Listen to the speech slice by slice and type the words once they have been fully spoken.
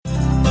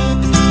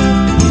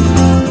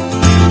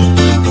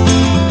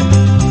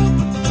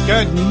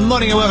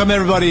morning and welcome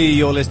everybody.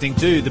 You're listening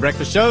to The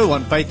Breakfast Show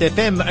on Faith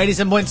FM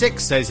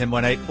 87.6,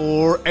 87.8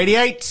 or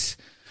 88.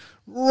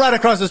 Right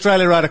across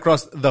Australia, right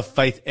across the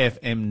Faith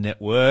FM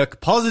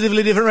network.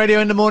 Positively different radio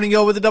in the morning.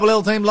 You're with the Double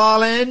L team,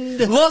 Lyle and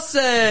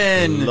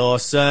Lawson.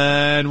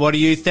 What are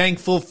you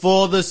thankful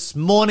for this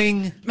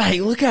morning?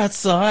 Mate, look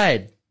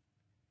outside.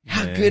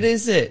 How good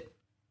is it?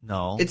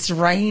 No. It's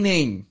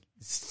raining.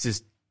 It's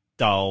just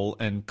dull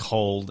and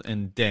cold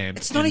and damp.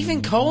 It's not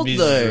even cold,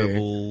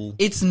 miserable. though.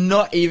 It's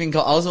not even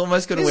cold. I was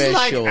almost going to wear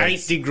shorts. shorts. It's like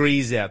 8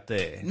 degrees out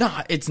there. No,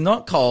 it's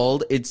not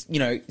cold. It's, some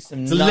It's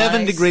nice,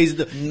 11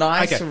 degrees.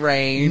 Nice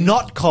rain.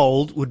 Not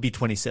cold would be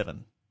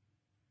 27.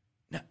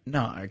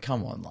 No,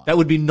 come on. Like. That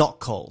would be not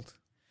cold.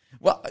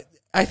 Well,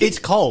 I think... It's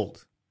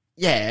cold.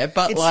 Yeah,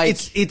 but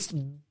It's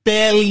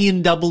barely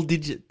in double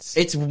digits.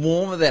 It's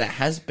warmer than it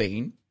has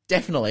been.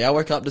 Definitely. I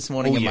woke up this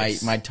morning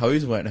and my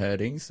toes weren't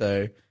hurting,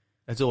 so...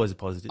 That's always a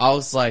positive. I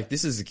was like,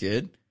 this is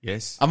good.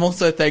 Yes. I'm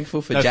also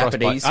thankful for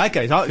Japanese frostbite.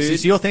 Okay, food.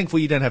 so you're thankful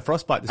you don't have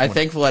frostbite this morning. I'm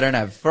thankful I don't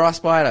have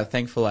frostbite. I'm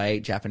thankful I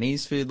ate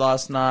Japanese food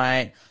last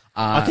night.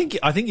 I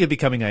think you're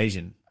becoming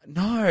Asian.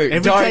 No, every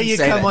don't day you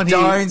say come that. on here,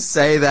 don't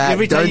say that.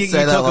 Every day you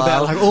talk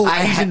about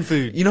like Asian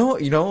food. You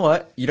know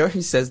what? You know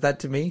who says that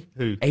to me?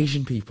 Who?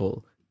 Asian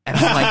people. And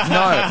I'm like,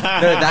 no,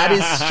 that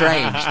is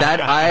strange. That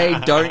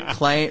I don't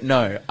claim.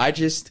 No, I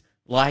just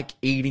like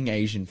eating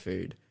Asian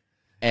food.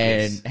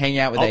 And hang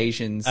out with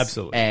Asians.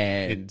 Absolutely.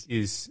 And, it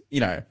is,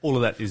 all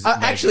of that is...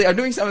 actually, I'm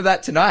doing some of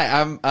that tonight.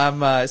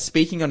 I'm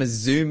speaking on a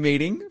Zoom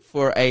meeting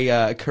for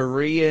a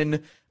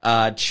Korean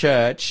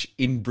church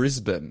in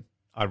Brisbane.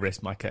 I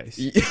rest my case.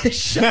 No.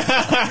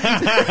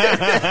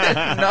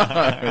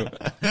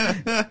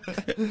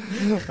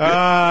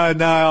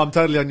 No, I'm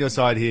totally on your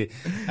side here.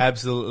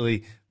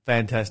 Absolutely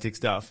fantastic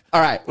stuff. All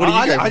right. What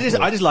are you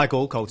I just like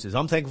all cultures.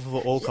 I'm thankful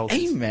for all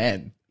cultures.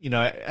 Amen.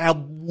 Our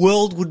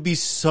world would be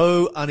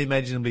so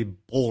unimaginably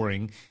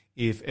boring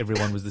if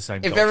everyone was the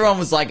same culture. If everyone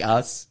was like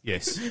us.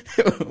 Yes.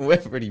 We're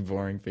pretty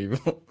boring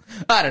people.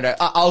 I don't know.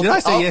 Did I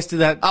say yes to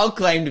that? I'll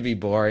claim to be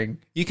boring.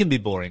 You can be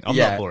boring. I'm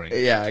not boring.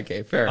 Yeah,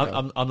 okay, fair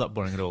enough. I'm not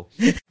boring at all.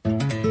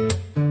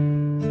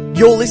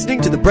 You're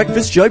listening to The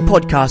Breakfast Show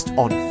podcast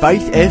on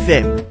Faith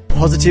FM.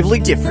 Positively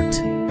different.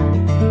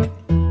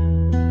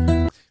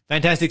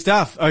 Fantastic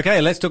stuff.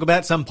 Okay, let's talk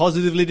about some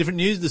positively different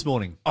news this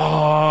morning.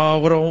 Oh,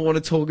 what do I want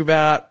to talk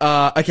about?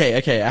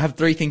 Okay. I have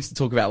 3 things to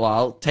talk about,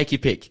 Lyle. Take your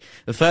pick.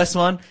 The first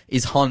one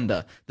is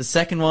Honda. The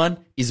second one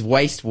is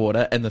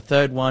wastewater. And the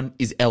third one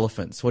is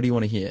elephants. What do you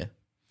want to hear?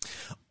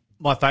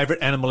 My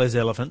favourite animal is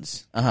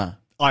elephants. Uh-huh.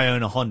 I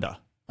own a Honda.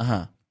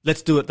 Uh-huh.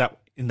 Let's do it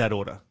in that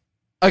order.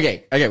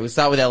 Okay, we'll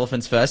start with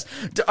elephants first.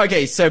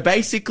 Okay, so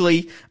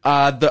basically,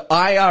 the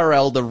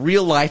IRL, the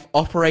real life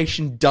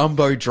Operation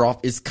Dumbo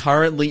Drop is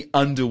currently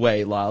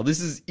underway, Lyle. This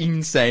is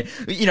insane.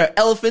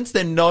 Elephants,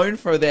 they're known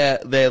for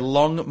their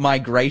long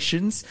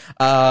migrations,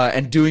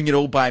 and doing it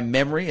all by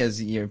memory,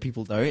 as,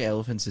 people know,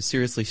 elephants are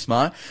seriously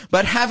smart.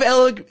 But have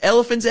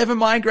elephants ever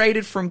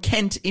migrated from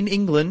Kent in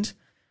England,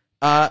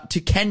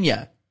 to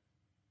Kenya?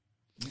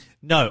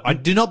 No, I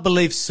do not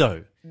believe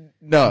so.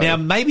 No. Now,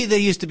 maybe there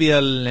used to be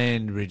a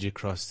land bridge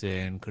across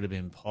there and could have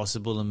been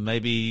possible, and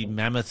maybe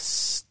mammoths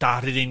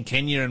started in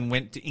Kenya and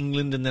went to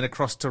England and then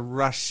across to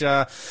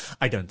Russia.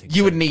 I don't think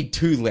You would need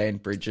 2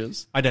 land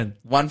bridges. I don't.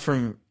 One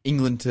from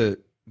England to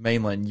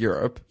mainland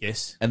Europe.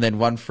 Yes. And then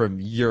one from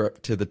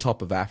Europe to the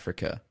top of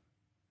Africa.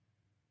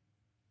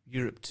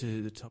 Europe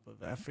to the top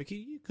of Africa?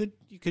 You could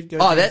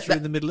go through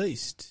the Middle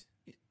East.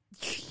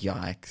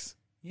 Yikes.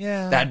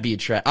 Yeah. That'd be a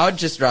trap. I would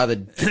just rather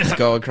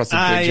go across the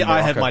bridge in Morocco.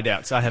 I have my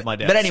doubts.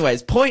 But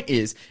anyways, point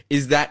is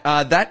that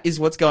that is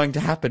what's going to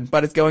happen,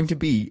 but it's going to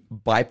be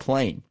by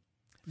plane.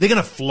 They're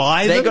going to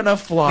fly them? They're going to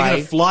fly. They're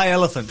going to fly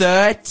elephants.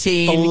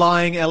 13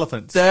 flying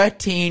elephants.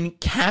 13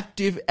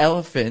 captive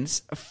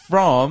elephants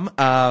from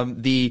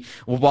the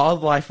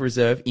wildlife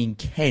reserve in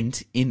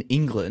Kent in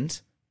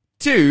England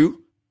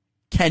to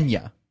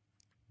Kenya.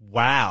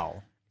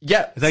 Wow.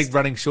 Yeah. Are they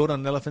running short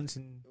on elephants?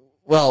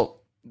 Well,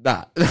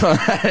 no.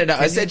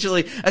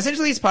 Essentially,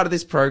 it's part of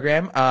this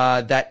program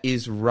that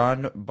is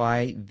run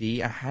by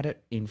I had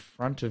it in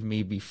front of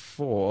me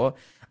before,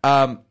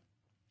 by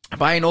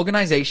an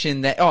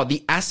organization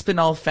the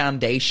Aspinall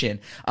Foundation.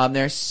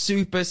 They're a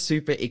super,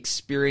 super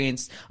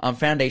experienced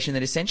foundation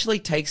that essentially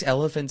takes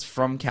elephants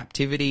from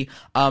captivity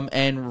and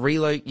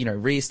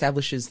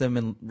reestablishes them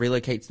and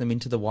relocates them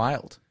into the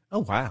wild. Oh,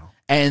 wow.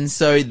 And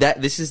so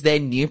this is their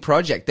new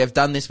project. They've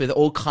done this with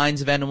all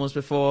kinds of animals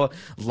before,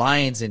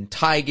 lions and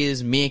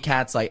tigers,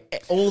 meerkats,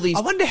 like all these.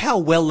 I wonder how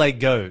well they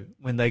go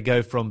when they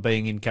go from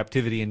being in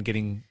captivity and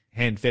getting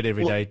hand-fed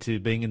every day to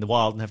being in the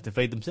wild and have to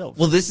feed themselves.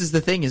 Well, this is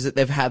the thing, is that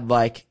they've had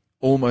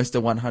almost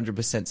a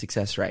 100%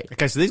 success rate.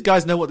 Okay, so these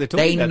guys know what they're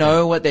talking about. They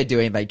know what they're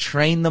doing. They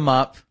train them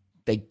up.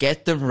 They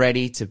get them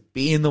ready to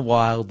be in the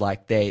wild.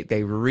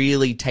 They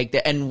really take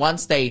that. And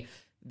once they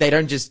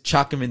don't just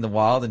chuck them in the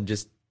wild and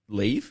just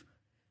leave.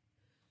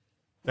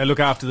 They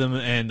look after them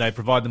and they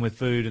provide them with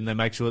food and they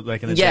make sure that they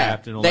can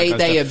adapt and all that kind of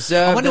they stuff.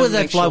 observe. I wonder them,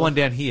 whether they fly one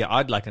down here.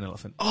 I'd like an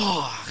elephant.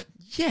 Oh,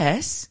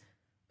 yes.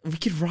 We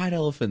could ride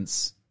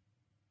elephants.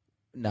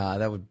 Nah,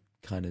 that would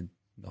kind of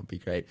not be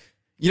great.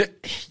 You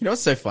know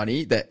what's so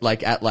funny that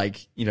like at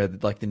like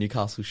like the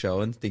Newcastle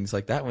show and things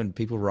like that when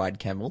people ride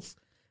camels,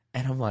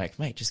 and I'm like,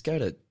 mate, just go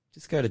to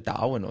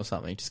Darwin or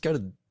something. Just go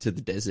to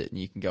the desert and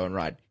you can go and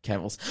ride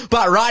camels.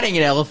 But riding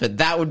an elephant,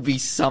 that would be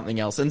something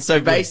else. And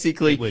so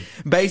basically,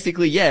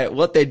 yeah,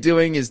 what they're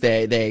doing is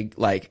they're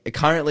like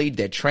currently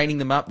they're training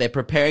them up. They're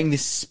preparing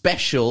this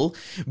special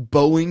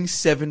Boeing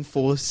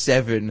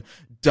 747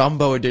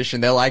 Dumbo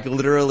edition. They're like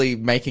literally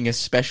making a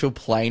special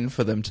plane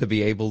for them to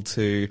be able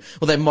to,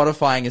 well, they're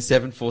modifying a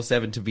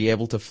 747 to be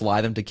able to fly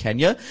them to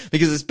Kenya,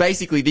 because it's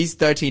basically these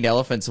 13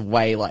 elephants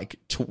weigh like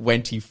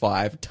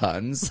 25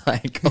 tons,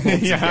 like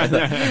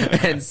altogether.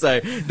 And so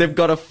they've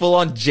got a full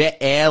on jet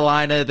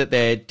airliner that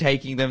they're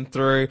taking them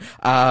through.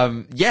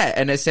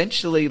 And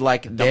essentially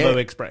like Dumbo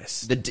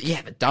Express. The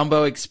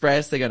Dumbo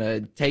Express. They're going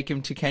to take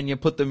them to Kenya,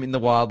 put them in the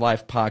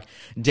wildlife park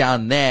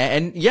down there.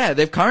 And yeah,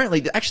 they've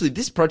currently, actually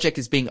this project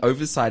is being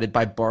oversighted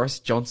by Boris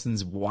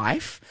Johnson's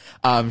wife.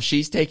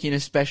 She's taking a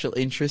special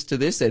interest to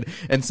this,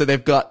 and so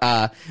they've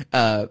got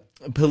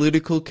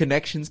political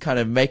connections kind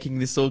of making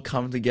this all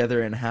come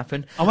together and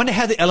happen. I wonder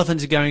how the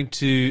elephants are going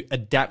to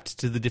adapt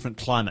to the different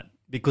climate,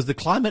 because the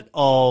climate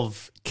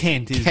of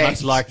Kent is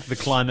much like the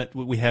climate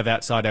we have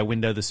outside our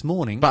window this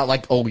morning. But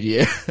like all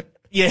year.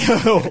 Yeah,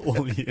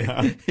 well, yeah.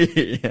 I'm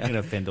going to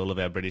offend all of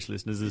our British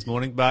listeners this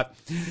morning, but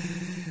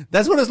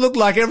that's what it's looked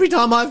like every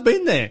time I've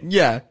been there.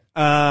 Yeah.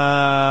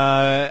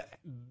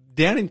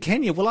 Down in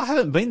Kenya, well, I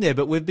haven't been there,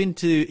 but we've been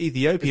to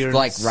Ethiopia. It's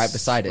like right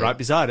beside it. Right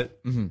beside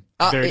it.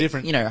 Mm-hmm. Very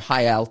different.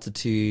 High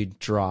altitude,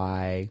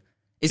 dry.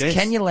 Is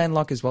Kenya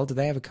landlocked as well? Do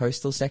they have a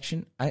coastal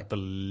section? I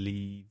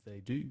believe they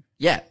do.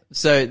 Yeah.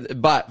 So,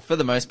 but for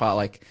the most part,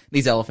 like,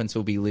 these elephants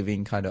will be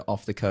living kind of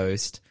off the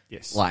coast.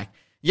 Yes. Like,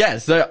 yeah,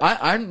 so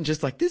I'm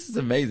just like, this is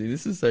amazing.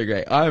 This is so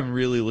great. I'm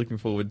really looking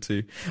forward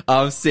to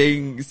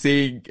seeing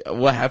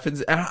what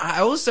happens. And I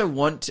also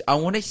want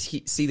to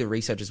see the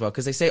research as well,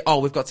 because they say, oh,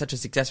 we've got such a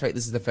success rate.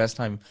 This is the first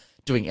time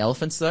doing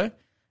elephants though.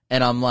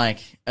 And I'm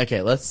like,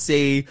 okay, let's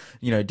see,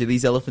 do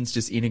these elephants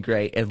just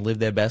integrate and live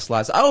their best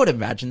lives? I would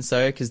imagine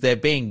so, because they're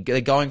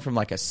going from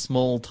like a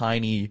small,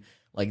 tiny,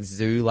 like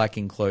zoo-like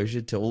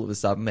enclosure to all of a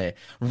sudden they're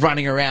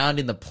running around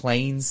in the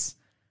plains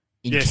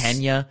in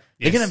Kenya.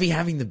 They're going to be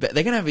having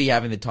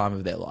the time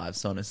of their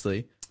lives,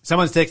 honestly.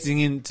 Someone's texting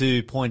in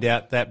to point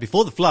out that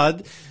before the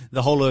flood,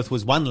 the whole earth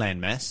was one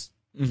landmass.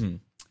 Mm-hmm.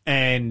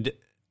 And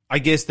I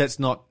guess that's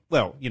not,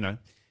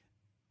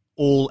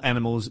 all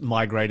animals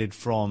migrated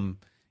from,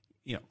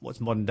 what's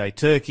modern day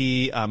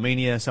Turkey,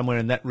 Armenia, somewhere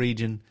in that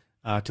region,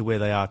 to where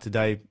they are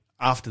today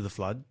after the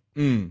flood.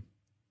 Mm.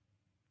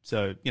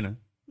 So,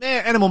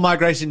 animal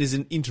migration is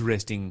an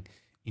interesting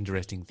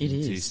thing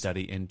to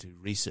study and to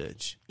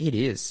research. It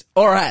is.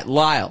 All right,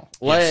 Lyle.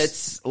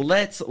 Yes.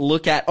 Let's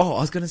look at. Oh, I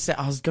was going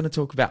to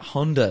talk about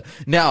Honda.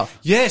 Now,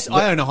 yes,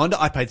 I own a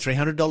Honda. I paid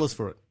 $300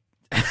 for it.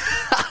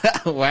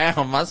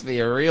 Wow, must be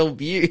a real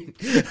beaut.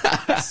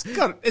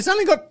 It's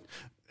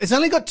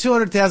only got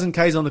 200,000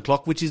 Ks on the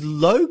clock, which is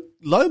low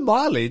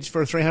mileage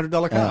for a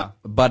 $300 car.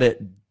 But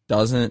it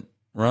doesn't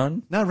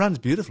run? No, it runs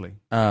beautifully.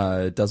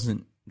 It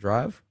doesn't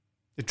drive?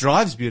 It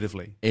drives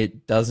beautifully.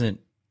 It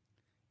doesn't.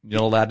 You're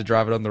not allowed to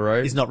drive it on the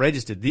road? It's not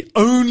registered. The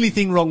only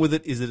thing wrong with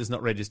it is that it's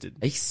not registered.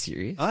 Are you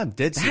serious? I'm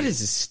dead serious. That is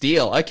a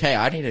steal. Okay,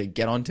 I need to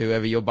get on to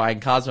whoever you're buying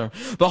cars from.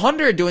 But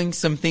Honda are doing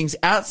some things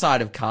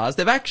outside of cars.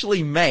 They've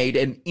actually made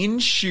an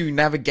in-shoe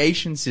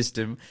navigation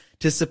system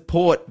to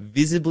support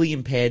visibly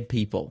impaired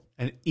people.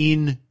 An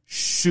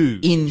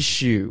in-shoe?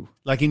 In-shoe.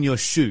 Like in your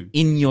shoe?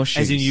 In your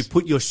shoes. As in you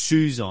put your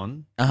shoes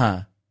on.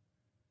 Uh-huh.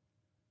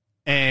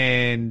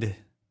 And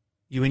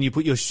when you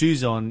put your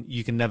shoes on,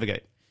 you can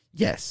navigate.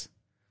 Yes.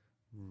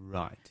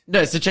 Right.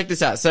 No, so check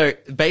this out. So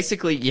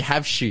basically you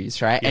have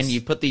shoes, right? Yes. And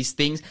you put these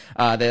things,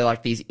 they're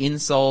like these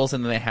insoles,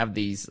 and then they have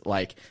these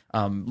like,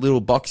 little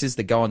boxes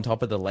that go on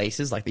top of the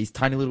laces, like these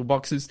tiny little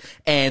boxes,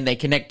 and they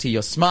connect to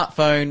your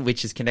smartphone,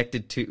 which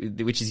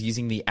is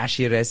using the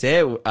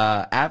Ashirese,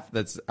 app.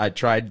 I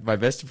tried my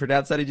best to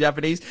pronounce that in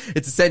Japanese.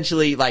 It's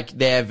essentially like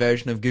their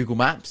version of Google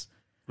Maps.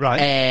 Right.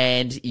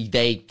 And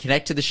they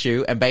connect to the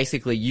shoe, and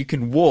basically you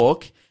can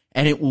walk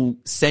and it will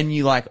send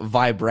you like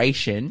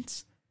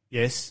vibrations.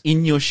 Yes.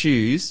 In your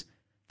shoes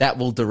that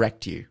will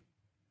direct you.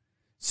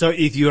 So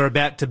if you're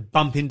about to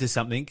bump into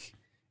something,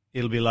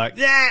 it'll be like,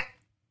 yeah.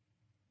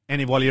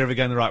 And while you're ever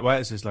going the right way,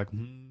 it's just like,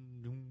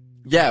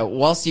 yeah,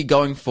 whilst you're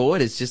going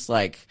forward, it's just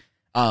like,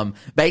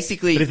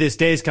 basically. But if there's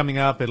stairs coming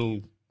up,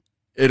 it'll,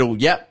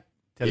 yep.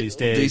 Tell you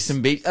stairs. Do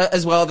some beat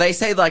as well. They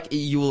say like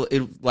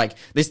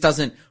this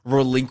doesn't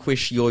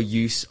relinquish your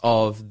use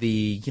of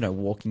the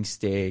walking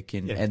stick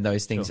and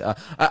those things. Sure.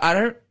 I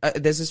don't.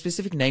 There's a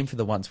specific name for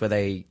the ones where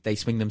they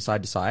swing them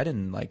side to side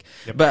and like.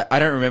 Yep. But I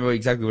don't remember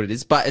exactly what it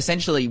is. But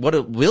essentially, what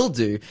it will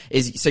do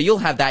is so you'll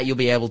have that. You'll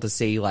be able to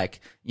see like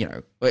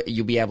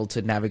you'll be able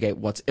to navigate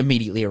what's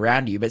immediately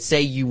around you. But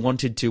say you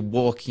wanted to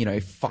walk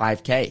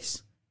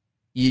 5Ks.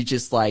 You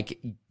just like,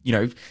 Put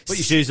your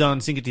shoes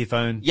on, sync it to your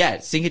phone. yeah,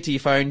 sync it to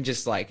your phone,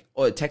 just like,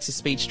 or text to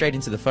speech straight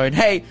into the phone.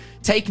 Hey,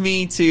 take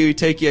me to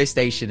Tokyo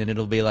Station, and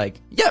it'll be like,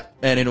 yep,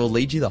 and it'll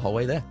lead you the whole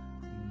way there.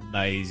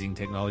 Amazing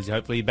technology.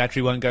 Hopefully your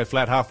battery won't go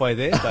flat halfway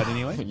there, but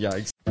anyway.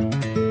 Yikes.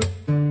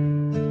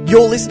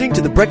 You're listening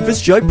to the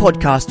Breakfast Show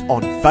podcast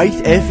on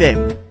Faith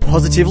FM.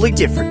 Positively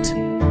different.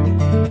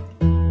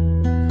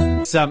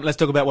 Let's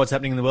talk about what's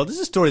happening in the world. This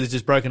is a story that's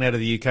just broken out of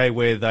the UK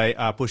where they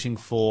are pushing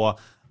for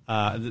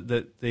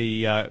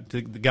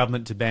the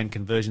government to ban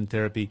conversion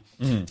therapy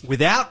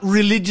without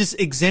religious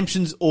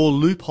exemptions or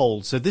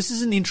loopholes. So this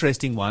is an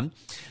interesting one.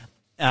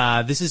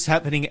 This is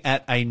happening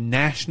at a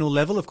national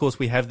level. Of course,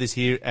 we have this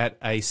here at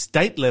a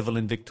state level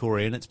in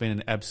Victoria, and it's been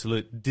an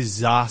absolute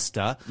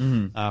disaster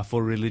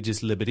for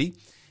religious liberty.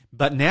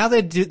 But now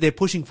they're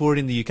pushing for it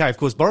in the UK. Of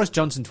course, Boris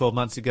Johnson 12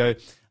 months ago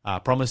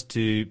promised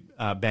to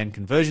ban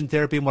conversion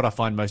therapy. And what I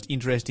find most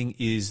interesting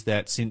is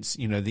that since,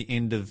 the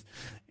end of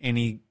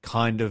any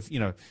kind of,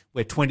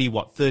 we're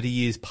 30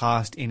 years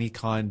past any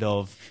kind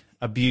of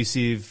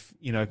abusive,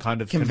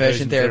 kind of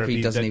Conversion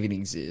therapy doesn't even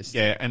exist.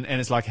 Yeah, and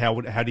it's like, how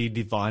do you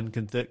define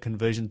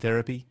conversion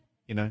therapy?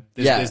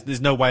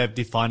 There's no way of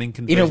defining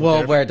conversion In a world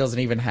therapy. where it doesn't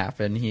even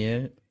happen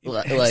here.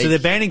 So they're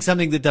banning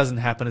something that doesn't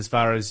happen as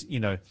far as,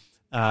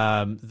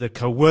 the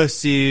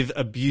coercive,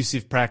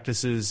 abusive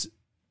practices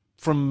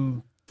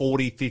from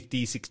 40,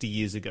 50, 60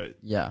 years ago.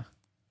 Yeah.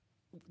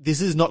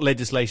 This is not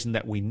legislation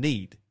that we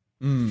need.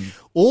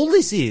 All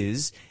this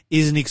is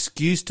an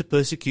excuse to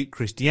persecute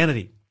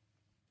Christianity.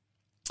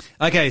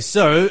 Okay,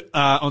 so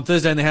on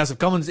Thursday in the House of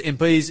Commons,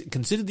 MPs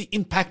considered the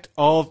impact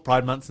of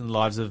Pride Month in the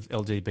lives of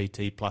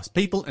LGBT plus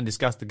people and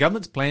discussed the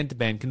government's plan to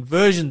ban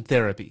conversion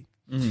therapy.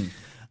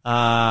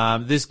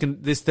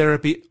 This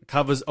therapy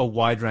covers a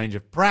wide range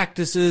of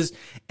practices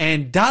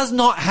and does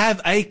not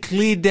have a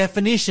clear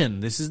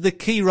definition. This is the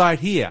key right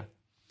here.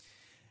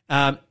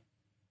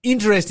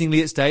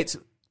 Interestingly, it states,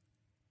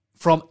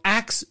 from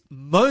acts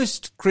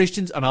most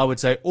Christians, and I would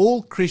say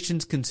all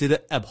Christians, consider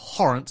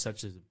abhorrent,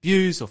 such as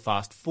abuse or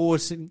forced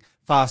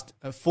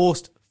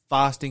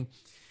fasting,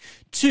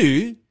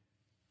 to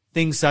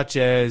things such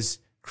as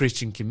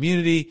Christian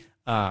community,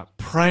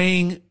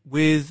 praying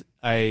with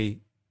a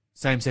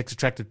same-sex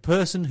attracted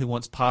person who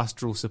wants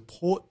pastoral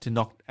support to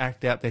not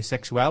act out their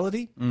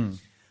sexuality.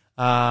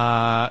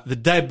 The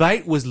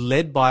debate was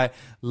led by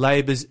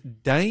Labor's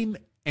Dame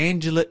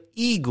Angela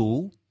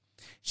Eagle.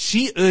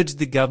 She urged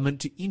the government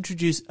to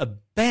introduce a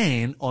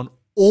ban on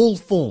all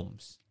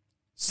forms,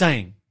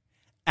 saying,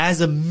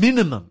 as a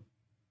minimum,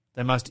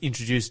 they must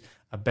introduce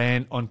a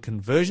ban on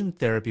conversion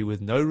therapy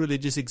with no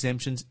religious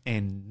exemptions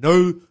and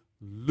no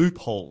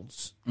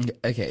loopholes.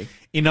 Okay.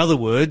 In other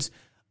words,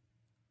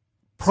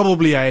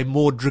 probably a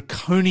more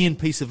draconian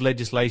piece of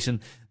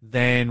legislation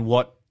than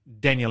what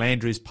Daniel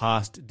Andrews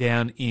passed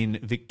down in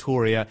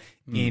Victoria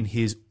in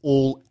his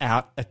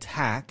all-out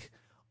attack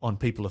on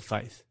people of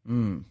faith.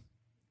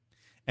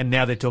 And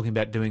now they're talking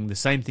about doing the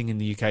same thing in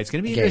the UK. It's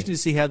going to be interesting to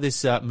see how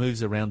this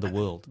moves around the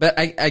world. But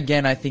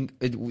I think,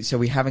 so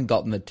we haven't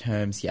gotten the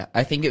terms yet.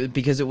 I think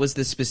because it was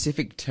the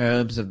specific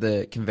terms of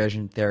the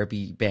conversion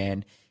therapy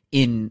ban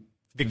in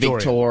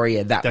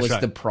Victoria that was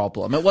the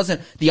problem. It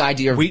wasn't the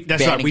idea of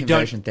banning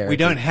conversion therapy.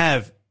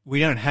 We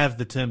don't have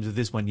the terms of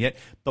this one yet,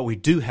 but we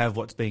do have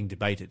what's being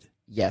debated.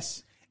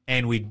 Yes.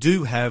 And we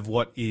do have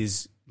what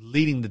is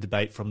leading the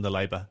debate from the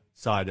Labor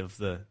side of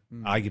the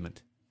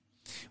argument,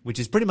 which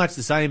is pretty much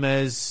the same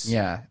as so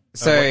what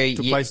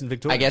took place in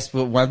Victoria. I guess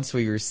once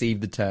we receive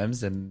the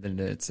terms and then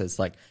it says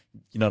like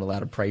you're not allowed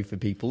to pray for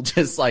people,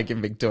 just like in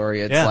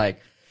Victoria, it's like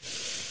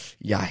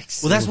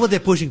yikes. Well, that's what they're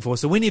pushing for.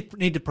 So we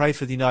need to pray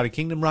for the United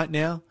Kingdom right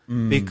now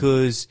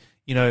because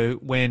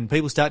when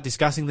people start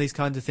discussing these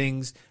kinds of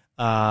things,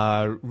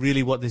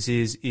 really what this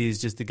is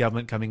just the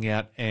government coming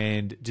out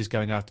and just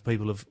going after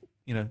people of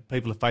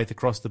faith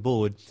across the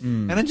board.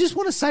 And I just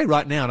want to say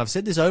right now, and I've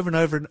said this over and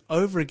over and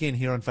over again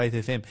here on Faith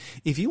FM,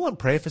 if you want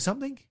prayer for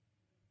something,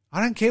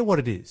 I don't care what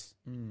it is.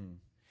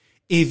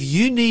 If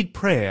you need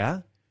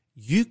prayer,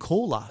 you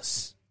call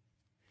us.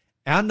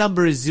 Our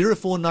number is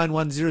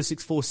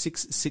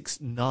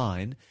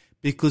 0491064669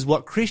 because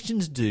what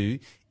Christians do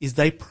is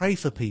they pray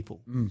for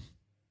people.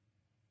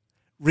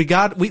 We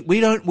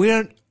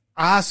don't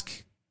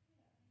ask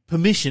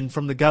permission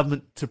from the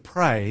government to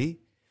pray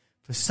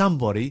for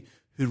somebody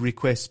who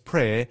requests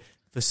prayer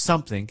for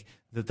something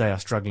that they are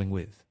struggling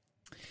with.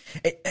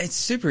 It's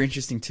super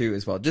interesting too,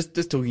 as well. Just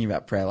talking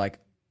about prayer, like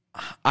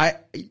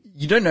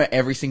you don't know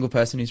every single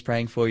person who's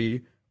praying for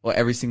you or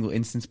every single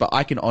instance, but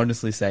I can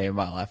honestly say in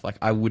my life, like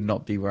I would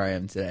not be where I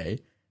am today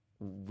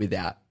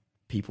without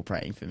people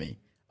praying for me.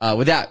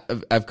 Without,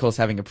 of course,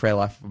 having a prayer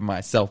life for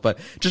myself, but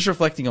just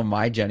reflecting on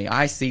my journey,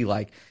 I see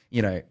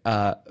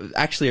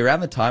actually around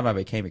the time I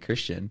became a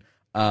Christian,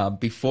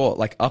 before,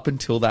 like up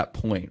until that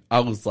point, I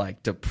was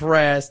like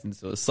depressed and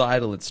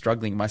suicidal and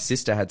struggling. My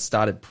sister had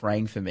started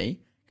praying for me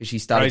because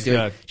she Praise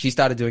God.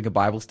 started doing a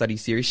Bible study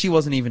series. She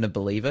wasn't even a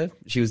believer.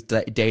 She was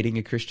dating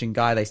a Christian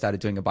guy. They started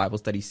doing a Bible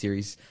study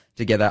series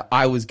together.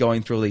 I was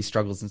going through all these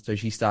struggles, and so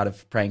she started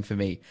praying for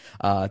me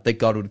that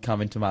God would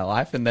come into my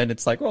life. And then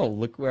it's like, oh,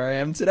 look where I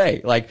am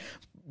today. Like,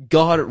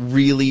 God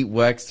really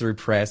works through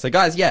prayer. So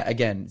guys, yeah,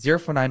 again,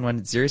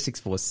 0491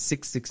 064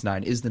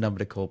 669 is the number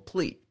to call.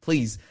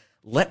 Please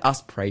let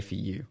us pray for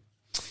you.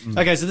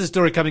 Okay, so this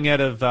story coming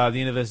out of the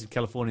University of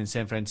California in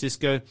San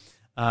Francisco.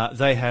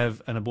 They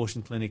have an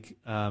abortion clinic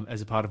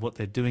as a part of what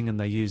they're doing, and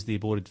they use the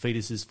aborted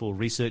fetuses for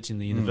research in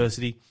the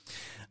university.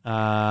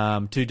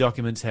 2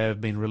 documents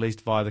have been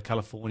released via the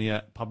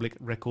California Public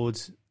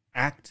Records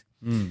Act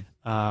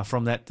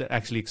from that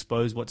actually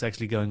expose what's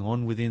actually going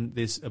on within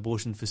this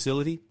abortion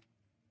facility,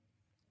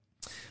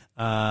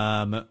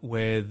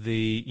 where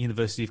the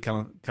University of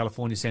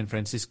California, San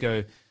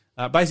Francisco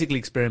basically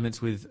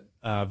experiments with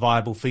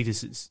viable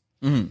fetuses.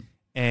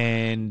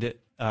 And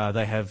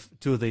they have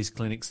 2 of these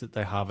clinics that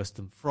they harvest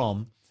them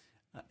from.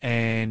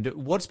 And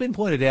what's been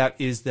pointed out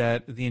is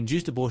that the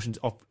induced abortions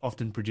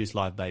often produce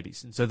live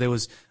babies. And so there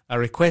was a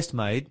request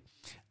made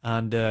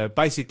under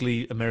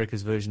basically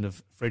America's version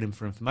of Freedom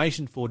for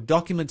Information for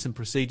documents and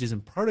procedures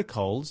and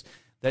protocols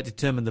that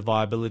determine the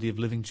viability of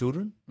living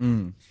children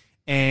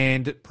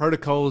and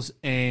protocols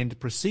and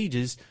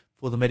procedures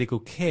for the medical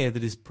care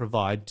that is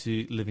provided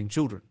to living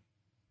children.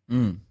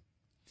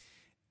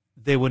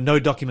 There were no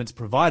documents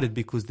provided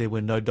because there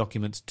were no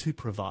documents to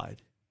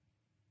provide.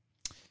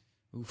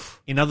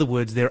 Oof. In other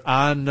words, there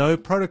are no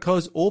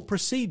protocols or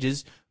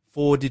procedures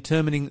for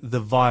determining the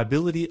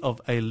viability of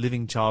a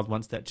living child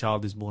once that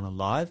child is born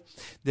alive.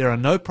 There are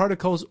no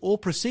protocols or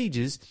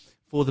procedures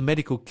for the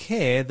medical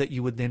care that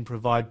you would then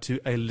provide to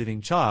a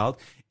living child.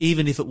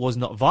 Even if it was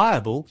not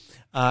viable,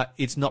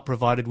 it's not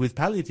provided with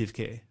palliative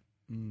care.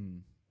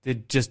 They're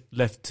just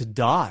left to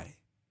die.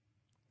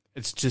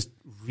 It's just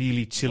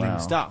really chilling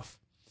stuff.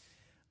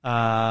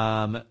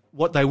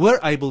 What they were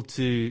able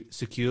to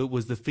secure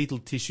was the fetal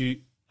tissue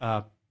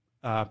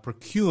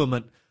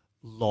procurement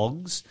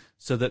logs,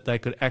 so that they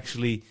could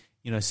actually,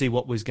 see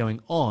what was going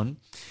on.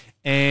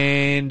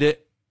 And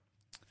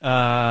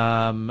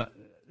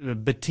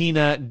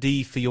Bettina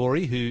De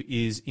Fiore, who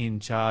is in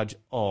charge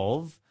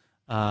of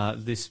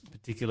this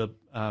particular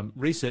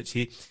research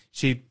here,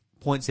 she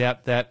points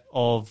out that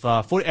out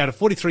of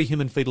 43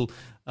 human fetal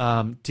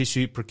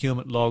tissue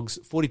procurement logs,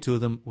 42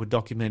 of them were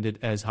documented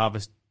as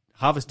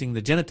harvesting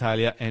the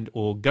genitalia and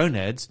or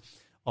gonads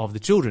of the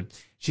children.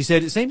 She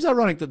said, it seems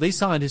ironic that these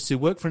scientists who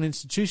work for an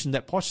institution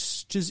that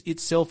postures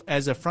itself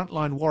as a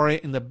frontline warrior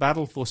in the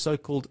battle for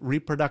so-called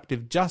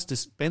reproductive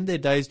justice spend their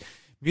days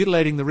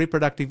mutilating the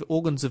reproductive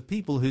organs of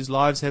people whose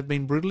lives have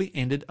been brutally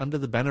ended under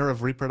the banner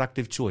of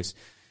reproductive choice.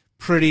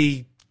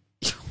 Pretty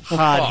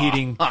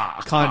hard-hitting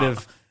kind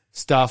of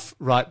stuff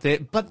right there.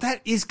 But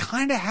that is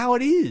kind of how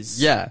it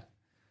is. Yeah.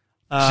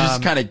 She's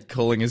just kind of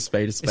calling a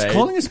spade a spade. It's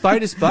calling a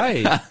spade a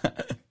spade.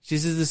 She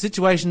says the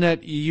situation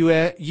at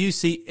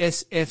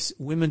UCSF's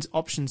Women's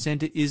Option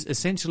Centre is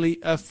essentially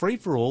a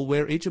free-for-all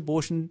where each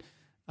abortion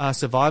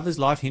survivor's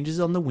life hinges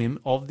on the whim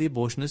of the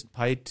abortionist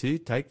paid to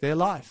take their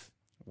life.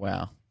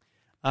 Wow.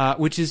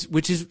 Which is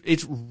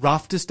it's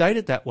rough to state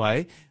it that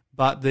way,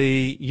 but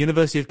the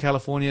University of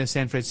California,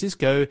 San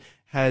Francisco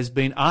has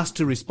been asked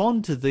to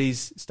respond to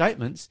these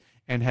statements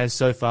and has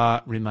so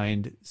far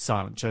remained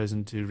silent,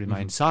 chosen to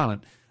remain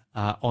silent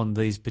on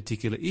these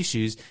particular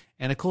issues.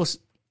 And of course,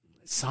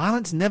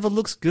 silence never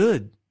looks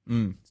good.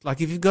 It's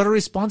like, if you've got a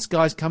response,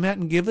 guys, come out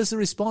and give us a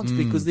response,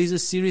 because these are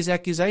serious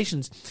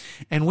accusations.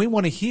 And we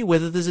want to hear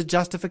whether there's a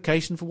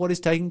justification for what is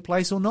taking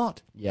place or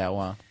not. Yeah,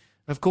 wow.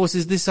 Of course,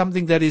 is this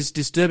something that is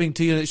disturbing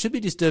to you? And it should be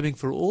disturbing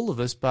for all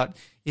of us, but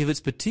if it's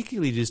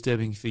particularly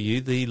disturbing for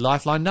you, the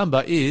Lifeline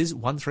number is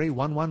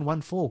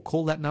 131114.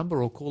 Call that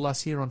number or call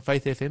us here on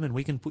Faith FM and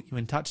we can put you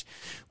in touch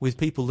with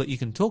people that you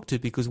can talk to,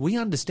 because we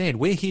understand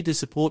we're here to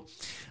support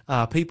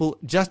people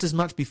just as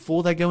much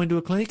before they go into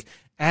a clinic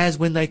as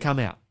when they come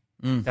out.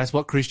 That's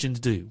what Christians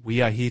do.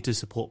 We are here to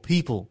support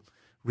people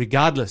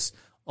regardless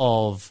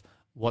of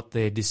what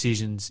their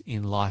decisions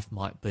in life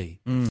might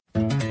be.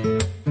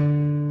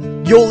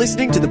 You're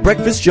listening to the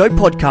Breakfast Show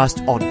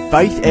podcast on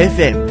Faith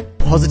FM.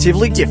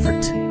 Positively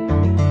different.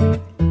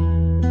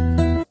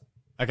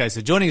 Okay, so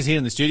joining us here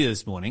in the studio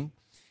this morning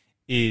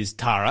is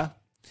Tara.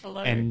 Hello.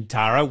 And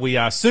Tara, we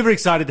are super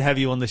excited to have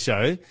you on the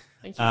show.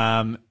 Thank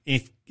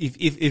you.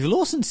 If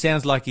Lawson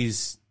sounds like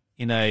he's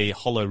in a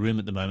hollow room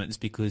at the moment, it's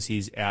because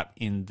he's out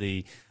in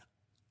the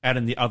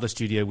other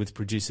studio with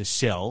producer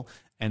Shell,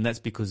 and that's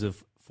because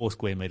of 4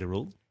 square metre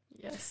rule.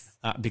 Yes.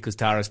 Because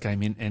Tara's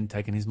came in and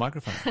taken his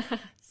microphone.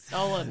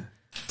 Stolen.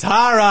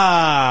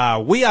 Tara,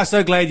 we are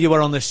so glad you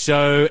are on the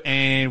show,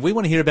 and we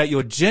want to hear about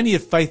your journey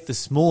of faith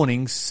this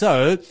morning.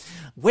 So,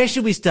 where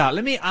should we start?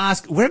 Let me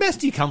ask, whereabouts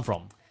do you come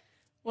from?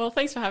 Well,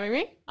 thanks for having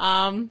me.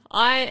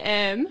 I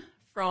am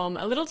from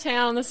a little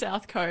town on the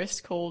south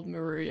coast called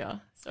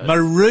Moruya. So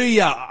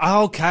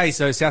Moruya. Okay,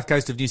 so south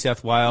coast of New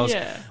South Wales.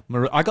 Yeah.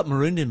 I got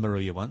marooned in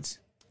Moruya once.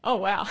 Oh,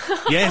 wow.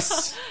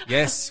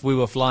 Yes. We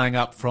were flying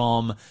up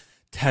from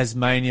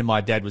Tasmania.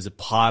 My dad was a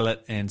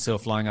pilot, and so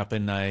flying up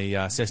in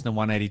a Cessna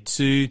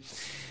 182.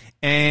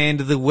 And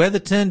the weather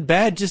turned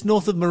bad just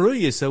north of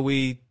Moruya, so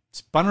we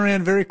spun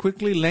around very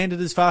quickly,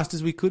 landed as fast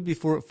as we could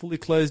before it fully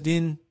closed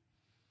in,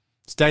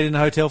 stayed in a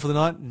hotel for the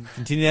night, and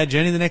continued our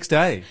journey the next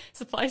day.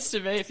 It's a place to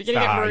be if you're going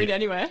to get worried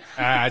anywhere.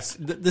 It's,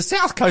 the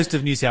south coast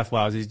of New South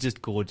Wales is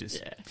just gorgeous.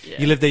 Yeah.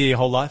 You lived there your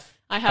whole life?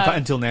 I have. Up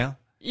until now?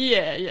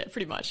 Yeah,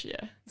 pretty much, yeah.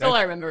 That's all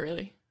I remember,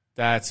 really.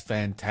 That's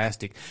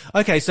fantastic.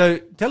 Okay, so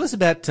tell us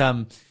about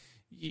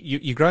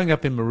you're growing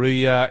up in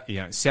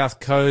Moruya,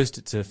 South Coast.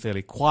 It's a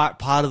fairly quiet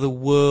part of the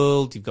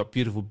world. You've got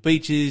beautiful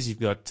beaches. You've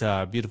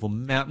got beautiful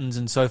mountains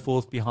and so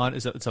forth behind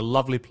it. It's a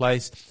lovely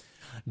place.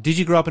 Did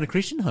you grow up in a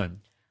Christian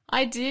home?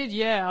 I did,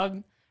 yeah.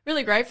 I'm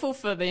really grateful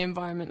for the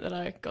environment that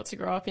I got to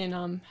grow up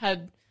in.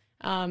 Had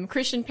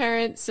Christian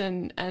parents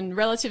and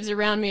relatives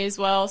around me as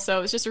well, so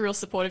it was just a real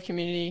supportive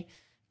community.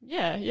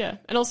 Yeah.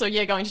 And also,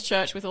 going to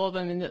church with all of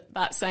them in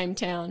that same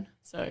town.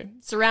 So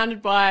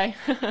surrounded by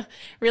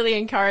really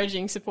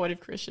encouraging, supportive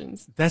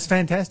Christians. That's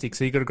fantastic.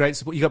 So you got a great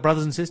support. You got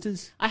brothers and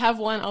sisters? I have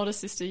one older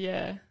sister,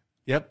 yeah.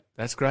 Yep,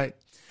 that's great.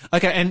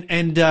 Okay,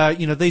 and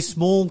these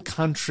small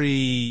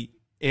country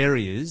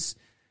areas,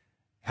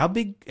 how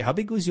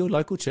big was your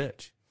local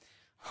church?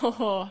 It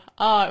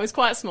was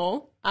quite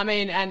small. I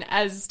mean, and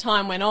as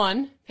time went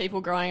on,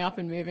 people growing up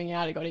and moving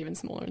out, it got even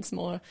smaller and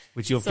smaller.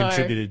 Which you've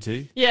contributed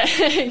to. Yeah,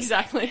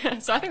 exactly.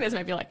 So I think there's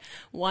maybe like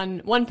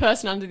one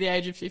person under the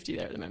age of 50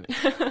 there at the moment.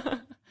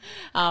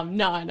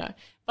 No.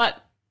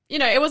 But,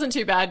 it wasn't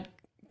too bad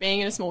being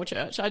in a small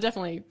church. I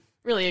definitely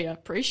really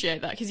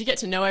appreciate that because you get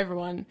to know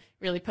everyone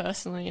really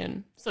personally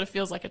and sort of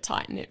feels like a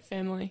tight-knit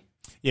family.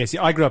 Yeah, see,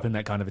 I grew up in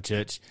that kind of a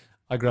church.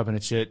 I grew up in a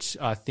church,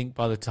 I think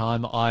by the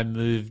time I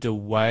moved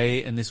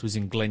away, and this was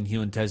in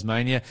Glenhuon,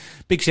 Tasmania.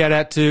 Big shout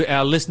out to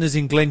our listeners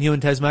in Glenhuon,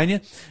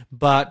 Tasmania.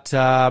 But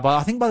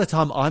I think by the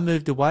time I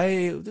moved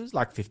away, there was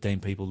like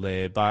 15 people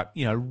there, but,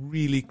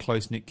 really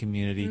close-knit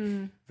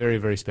community, very,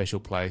 very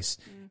special place,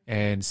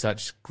 and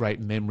such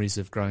great memories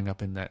of growing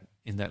up in that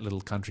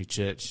little country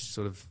church,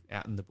 sort of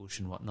out in the bush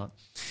and whatnot.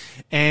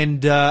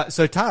 And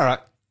so,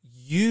 Tara,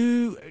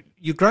 you're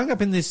growing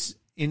up in this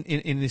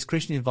in this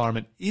Christian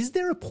environment. Is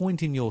there a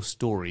point in your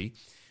story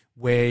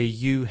where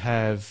you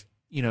have,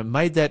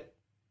 made that,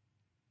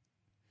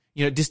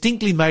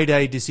 distinctly made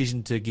a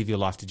decision to give your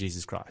life to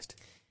Jesus Christ?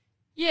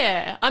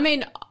 Yeah. I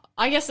mean,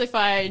 I guess if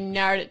I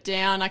narrowed it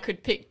down, I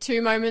could pick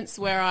two moments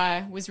where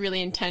I was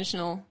really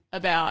intentional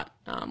about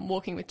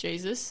walking with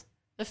Jesus.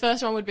 The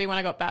first one would be when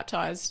I got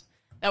baptized.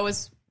 That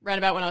was right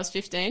about when I was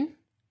 15.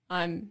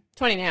 I'm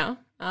 20 now.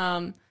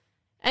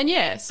 And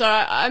yeah, so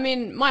I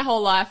mean, my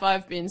whole life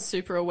I've been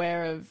super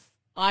aware of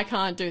I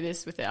can't do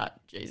this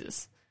without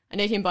Jesus. I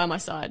need him by my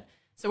side.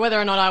 So whether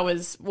or not I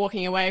was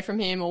walking away from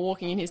him or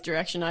walking in his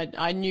direction,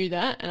 I knew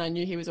that, and I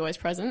knew he was always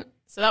present.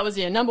 So that was,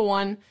 number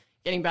one,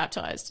 getting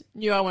baptized.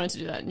 Knew I wanted to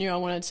do that. Knew I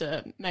wanted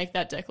to make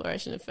that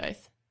declaration of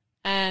faith.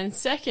 And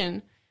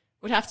second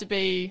would have to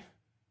be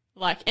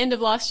like end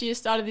of last year,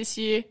 start of this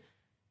year,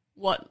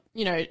 what,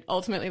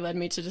 ultimately led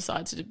me to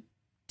decide to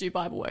do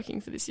Bible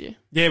working for this year.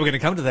 Yeah, we're going to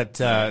come to that.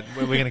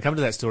 We're going to come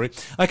to that story.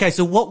 Okay,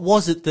 so what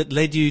was it that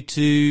led you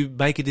to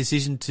make a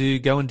decision to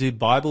go and do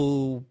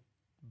Bible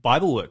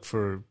work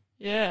for?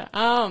 Yeah,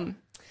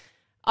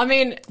 I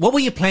mean, what were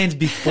your plans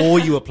before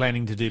you were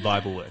planning to do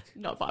Bible work?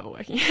 Not Bible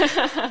working.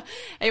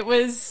 It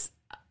was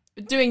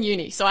doing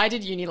uni. So I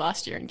did uni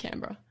last year in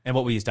Canberra. And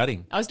what were you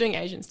studying? I was doing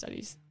Asian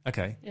studies.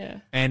 Okay. Yeah.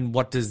 And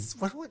what that's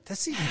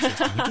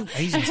interesting. You do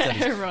Asian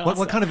studies. Right,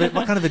 what kind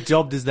of a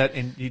job does that?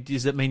 And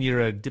does that mean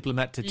you're a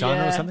diplomat to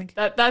China or something?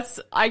 That's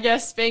I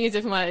guess being a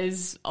diplomat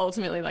is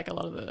ultimately like a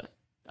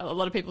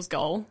lot of people's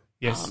goal.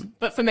 Yes.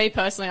 But for me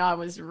personally, I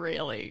was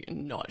really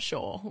not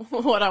sure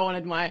what I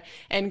wanted my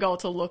end goal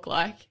to look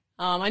like.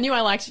 I knew I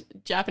liked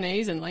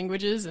Japanese and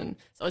languages, and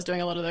so I was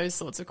doing a lot of those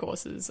sorts of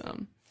courses.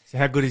 So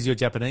how good is your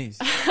Japanese?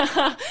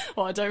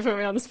 Well, don't put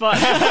me on the spot.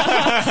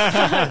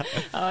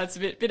 It's a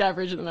bit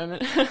average at the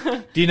moment.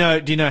 Do you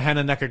know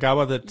Hannah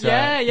Nakagawa?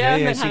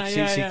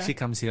 She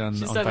comes here on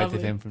so Faith lovely.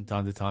 FM from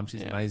time to time.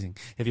 She's amazing.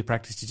 Have you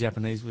practiced your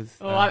Japanese with?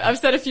 Well, I've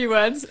said a few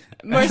words,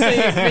 mostly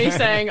me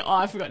saying,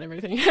 I've forgotten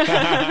everything.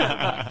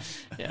 But,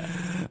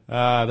 yeah.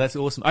 That's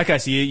awesome. Okay,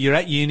 so you're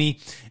at uni,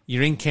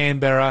 you're in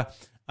Canberra.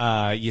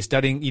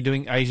 You're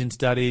doing Asian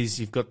studies.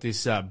 You've got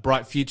this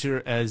bright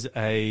future as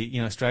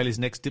Australia's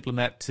next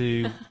diplomat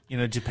to,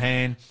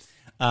 Japan.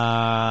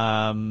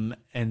 And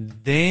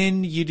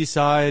then you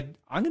decide,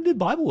 I'm going to do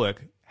Bible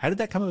work. How did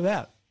that come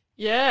about?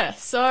 Yeah.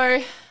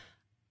 So,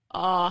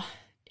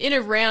 in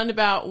a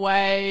roundabout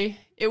way,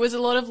 it was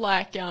a lot of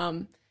like,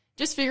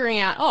 just figuring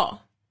out,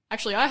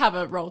 actually I have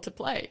a role to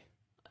play.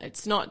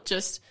 It's not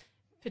just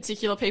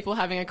particular people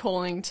having a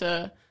calling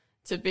to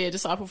be a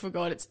disciple for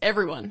God. It's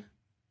everyone.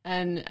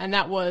 And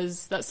that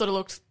sort of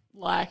looked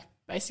like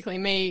basically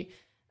me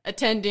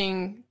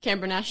attending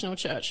Canberra National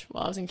Church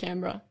while I was in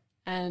Canberra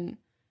and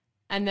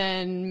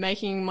then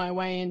making my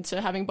way into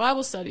having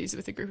Bible studies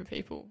with a group of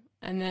people.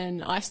 And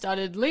then I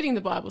started leading the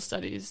Bible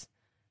studies.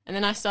 And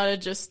then I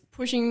started just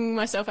pushing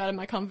myself out of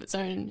my comfort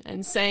zone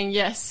and saying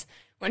yes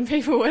when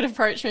people would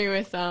approach me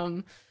with,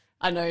 I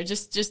don't know,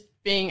 just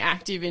being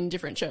active in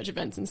different church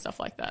events and stuff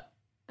like that.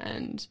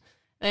 And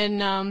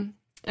then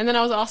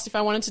I was asked if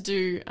I wanted to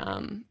do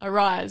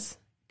Arise,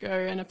 go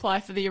and apply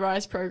for the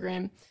Arise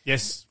program.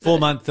 Yes,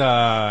 4-month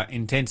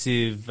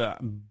intensive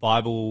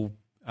Bible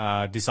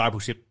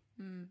discipleship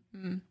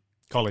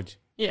college.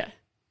 Yeah,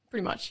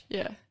 pretty much,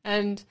 yeah.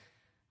 And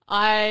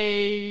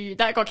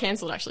that got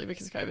cancelled actually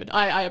because of COVID.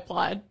 I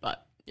applied,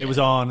 but... Yeah. It was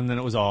on and then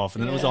it was off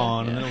and then it was Yeah,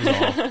 on and yeah. then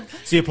it was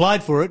off. So you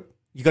applied for it,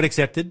 you got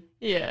accepted,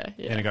 Yeah.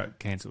 then it got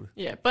cancelled.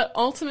 Yeah, but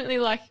ultimately,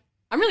 like,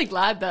 I'm really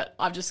glad that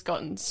I've just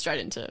gotten straight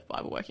into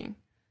Bible working.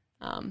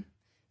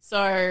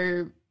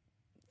 So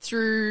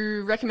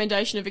through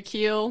recommendation of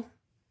Akil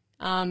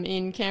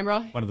in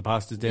Canberra, One of the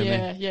pastors down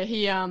there. yeah,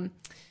 he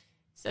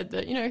said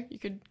that, you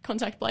could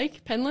contact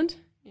Blake Penland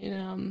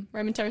in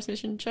Raymond Terrace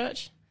Mission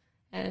Church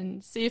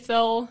and see if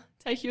they'll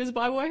take you as a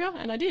Bible worker,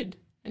 and I did,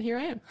 and here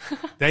I am.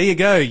 There you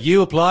go.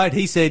 You applied.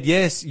 He said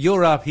yes.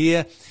 You're up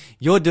here.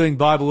 You're doing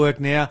Bible work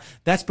now.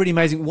 That's pretty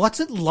amazing. What's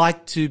it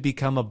like to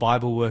become a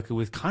Bible worker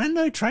with kind of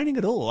no training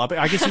at all?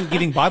 I guess you're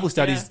giving Bible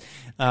studies,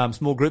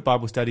 small group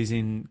Bible studies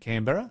in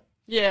Canberra.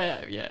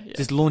 Yeah.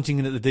 Just launching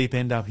in at the deep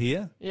end up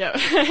here. Yeah,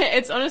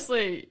 it's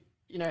honestly,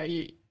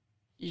 you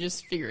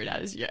just figure it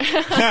out as you go.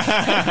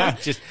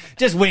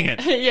 just wing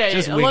it. Yeah,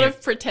 Just a wing lot it.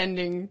 of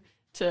pretending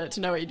to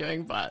know what you're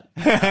doing, but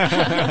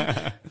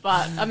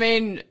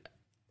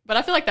but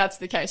I feel like that's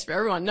the case for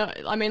everyone. No,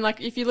 I mean, like,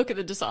 if you look at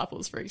the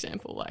disciples, for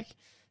example, like,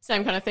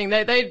 same kind of thing.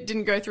 They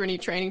didn't go through any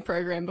training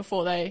program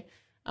before they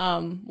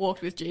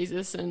walked with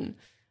Jesus and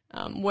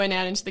went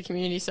out into the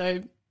community.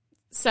 So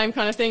same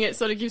kind of thing. It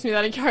sort of gives me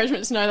that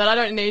encouragement to know that I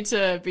don't need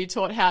to be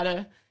taught how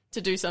to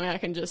do something. I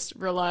can just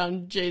rely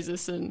on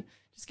Jesus and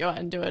just go out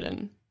and do it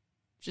and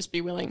just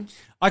be willing.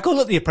 I call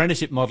it the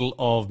apprenticeship model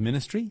of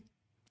ministry,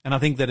 and I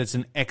think that it's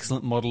an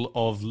excellent model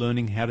of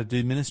learning how to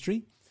do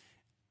ministry.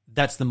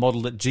 That's the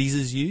model that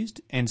Jesus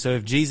used, and so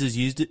if Jesus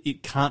used it,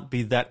 it can't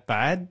be that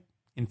bad.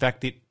 In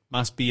fact, it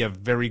must be a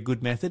very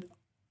good method.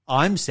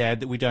 I'm sad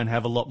that we don't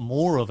have a lot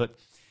more of it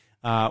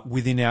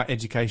within our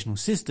educational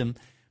system,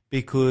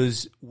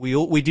 because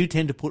we do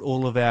tend to put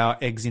all of our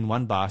eggs in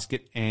one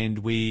basket, and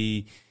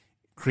we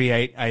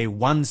create a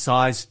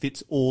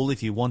one-size-fits-all.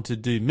 If you want to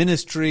do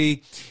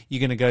ministry,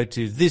 you're going to go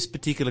to this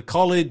particular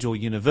college or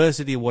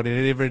university or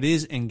whatever it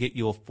is and get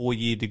your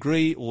 4-year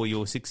degree or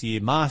your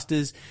 6-year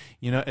master's,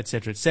 et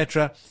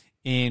cetera,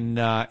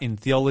 in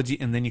theology,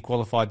 and then you're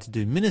qualified to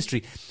do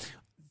ministry.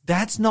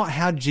 That's not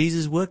how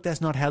Jesus worked.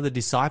 That's not how the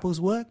disciples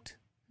worked.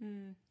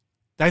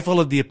 They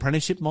followed the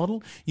apprenticeship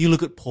model. You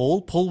look at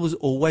Paul. Paul was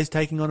always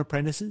taking on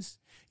apprentices.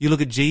 You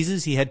look at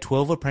Jesus, he had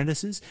 12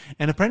 apprentices.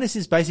 An apprentice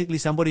is basically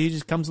somebody who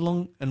just comes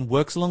along and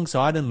works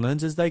alongside and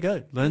learns as they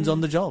go, learns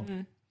on the job.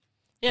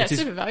 Yeah, it's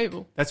super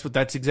valuable.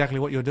 That's exactly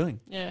what you're doing.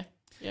 Yeah.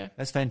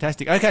 That's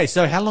fantastic. Okay,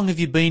 so how long have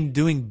you been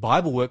doing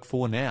Bible work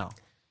for now?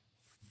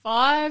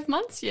 5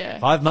 months, yeah.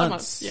 5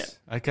 months. Yeah.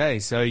 Okay,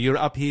 so you're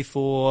up here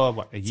for,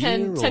 what, a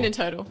year? 10 in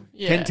total.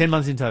 Yeah. 10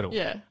 months in total.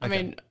 Yeah. I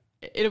Okay. mean,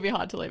 it'll be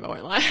hard to leave, I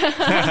won't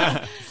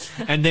lie.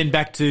 And then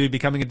back to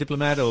becoming a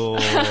diplomat, or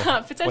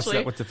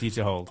Potentially. what's the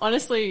future hold?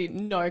 Honestly,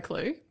 no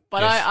clue.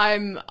 But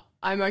Yes.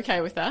 I'm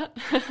okay with that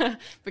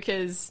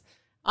because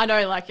I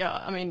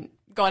know,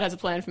 God has a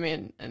plan for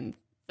me, and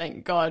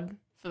thank God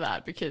for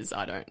that, because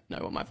I don't know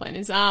what my plan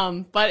is.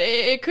 But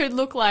it could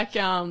look like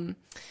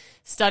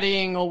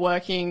studying or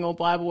working or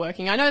Bible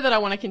working. I know that I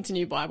want to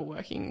continue Bible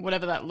working,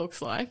 whatever that looks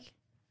like.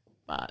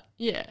 But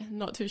yeah,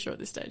 not too sure at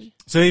this stage.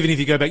 So even if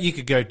you go back, you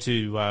could go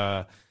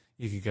to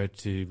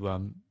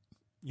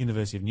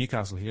University of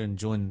Newcastle here and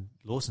join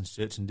Lawson's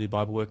church and do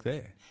Bible work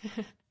there.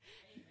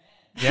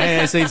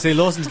 Yeah. See,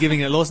 Lawson's giving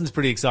it. Lawson's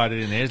pretty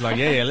excited in there. He's like,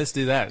 yeah, let's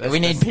do that. We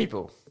need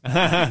people. Stay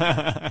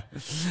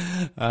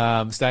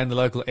in the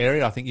local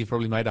area. I think you've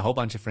probably made a whole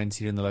bunch of friends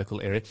here in the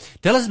local area.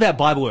 Tell us about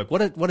Bible work.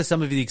 What are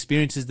some of the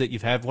experiences that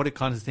you've had? What are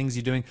kinds of things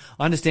you're doing?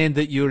 I understand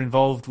that you're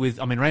involved with,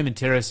 Raymond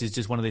Terrace is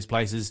just one of these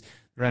places.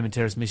 The Raymond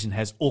Terrace Mission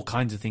has all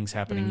kinds of things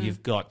happening.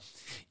 You've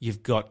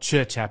got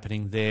church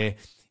happening there.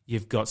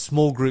 You've got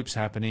small groups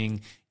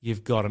happening.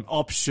 You've got an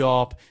op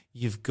shop.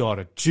 You've got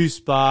a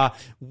juice bar.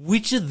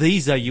 Which of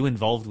these are you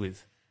involved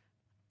with?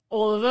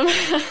 All of them.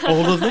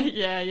 All of them?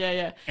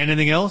 Yeah.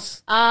 Anything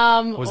else?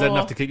 Or was that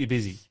enough to keep you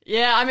busy?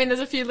 Yeah, there's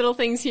a few little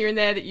things here and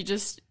there that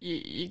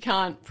you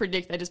can't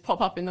predict. They just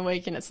pop up in the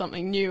week and it's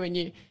something new, and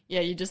you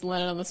just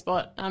learn it on the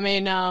spot. You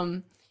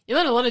learn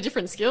a lot of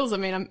different skills.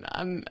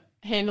 I'm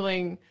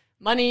handling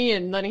money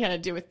and learning how to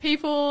deal with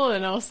people,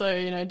 and also,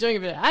 doing a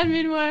bit of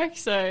admin work.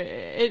 So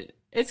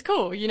it's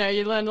cool. You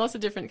learn lots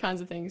of different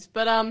kinds of things.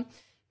 But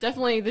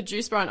definitely the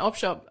juice bar and op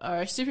shop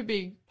are a super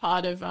big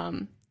part of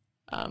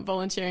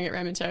volunteering at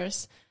Raymond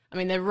Terrace.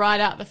 They're right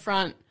out the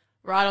front,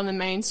 right on the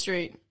main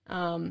street.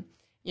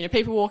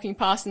 People walking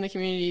past in the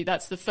community,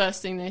 that's the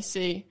first thing they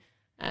see.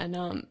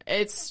 And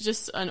it's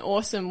just an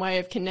awesome way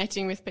of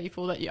connecting with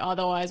people that you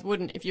otherwise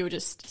wouldn't if you were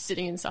just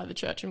sitting inside the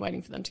church and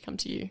waiting for them to come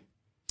to you.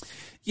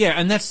 Yeah,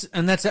 and that's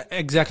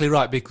exactly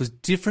right, because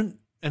different,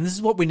 and this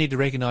is what we need to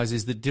recognise,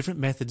 is that different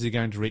methods are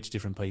going to reach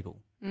different people.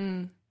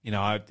 You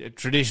know,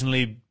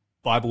 traditionally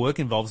Bible work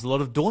involves a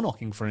lot of door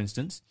knocking, for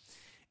instance,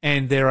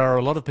 and there are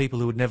a lot of people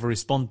who would never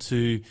respond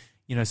to,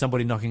 you know,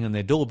 somebody knocking on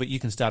their door, but you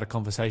can start a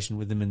conversation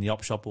with them in the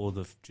op shop or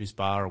the juice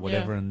bar or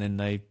whatever, and then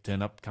they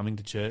turn up coming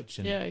to church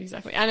and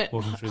exactly, and it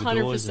walking through the 100%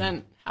 doors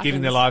and happens.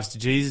 giving their lives to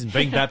Jesus and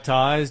being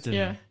baptized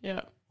and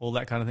yeah. all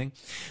that kind of thing.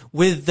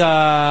 With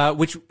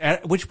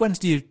which ones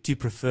do you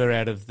prefer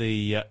out of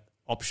the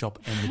op shop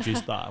and the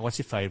juice bar? What's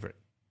your favourite?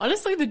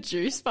 Honestly, the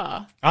juice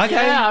bar. Okay.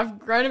 Yeah, I've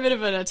grown a bit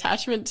of an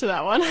attachment to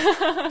that one.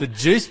 The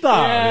juice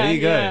bar. There you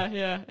go.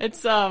 Yeah.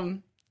 It's I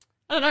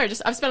don't know.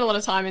 I've spent a lot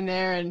of time in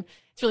there, and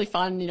it's really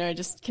fun. You know,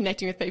 just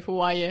connecting with people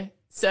while you're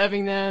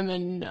serving them,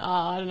 and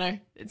I don't know.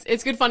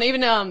 It's good fun.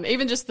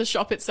 Even just the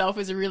shop itself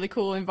is a really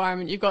cool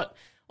environment. You've got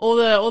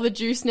all the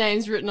juice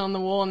names written on the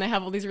wall, and they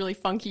have all these really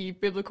funky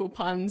biblical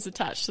puns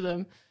attached to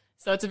them.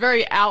 So it's a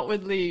very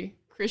outwardly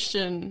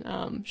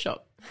Christian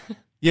shop.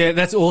 Yeah,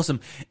 that's awesome.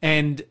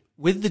 And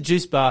with the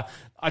juice bar,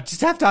 I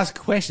just have to ask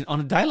a question. On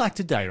a day like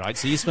today, right?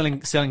 So you're selling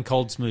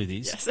cold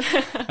smoothies. Yes.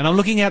 And I'm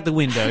looking out the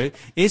window.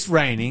 It's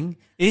raining.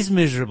 It's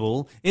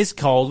miserable. It's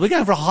cold. We're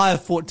going for a high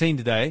of 14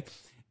 today.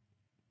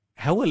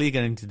 How well are you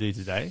going to do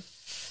today?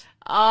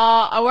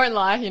 I won't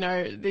lie. You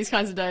know, these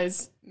kinds of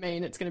days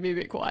mean it's going to be a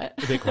bit quiet.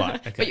 A bit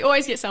quiet. Okay. But you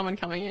always get someone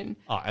coming in.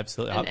 Oh,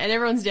 absolutely. And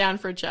everyone's down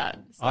for a chat.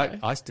 So.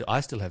 I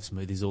still have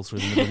smoothies all through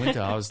the middle of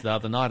winter. The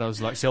other night, I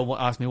was like, Shell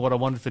asked me what I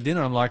wanted for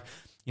dinner. I'm like,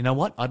 you know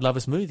what? I'd love a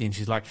smoothie. And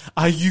she's like,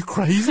 are you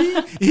crazy?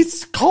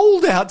 It's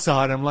cold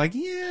outside. I'm like,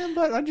 yeah,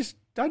 but I just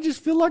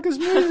feel like a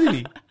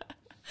smoothie.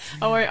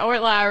 I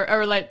won't lie. I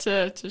relate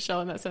to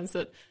Shell in that sense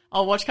that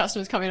I'll watch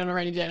customers come in on a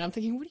rainy day and I'm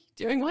thinking, what are you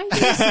doing? Why are you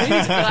doing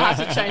smoothies? But I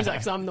have to change that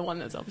because I'm the one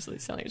that's obviously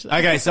selling it to them.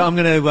 Okay, so I'm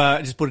going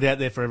to just put it out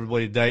there for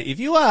everybody today. If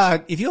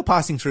you're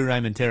passing through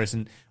Raymond Terrace,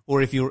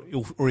 or if you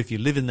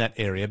live in that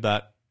area,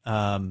 but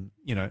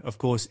you know, of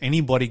course,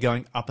 anybody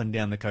going up and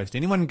down the coast,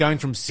 anyone going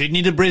from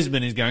Sydney to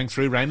Brisbane is going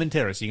through Raymond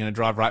Terrace. You're going to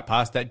drive right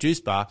past that juice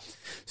bar,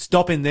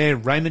 stop in there,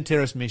 Raymond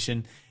Terrace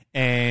Mission,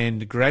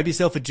 and grab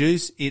yourself a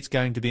juice. It's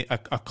going to be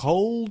a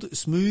cold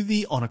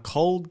smoothie on a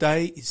cold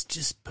day is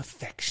just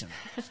perfection.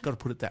 I've got to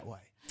put it that way.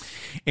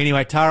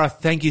 Anyway, Tara,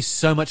 thank you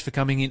so much for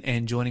coming in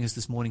and joining us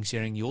this morning,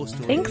 sharing your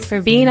story. Thanks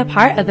for being a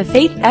part of the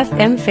Faith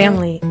FM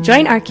family.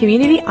 Join our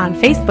community on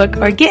Facebook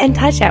or get in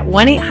touch at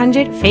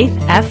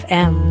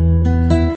 1-800-FAITH-FM.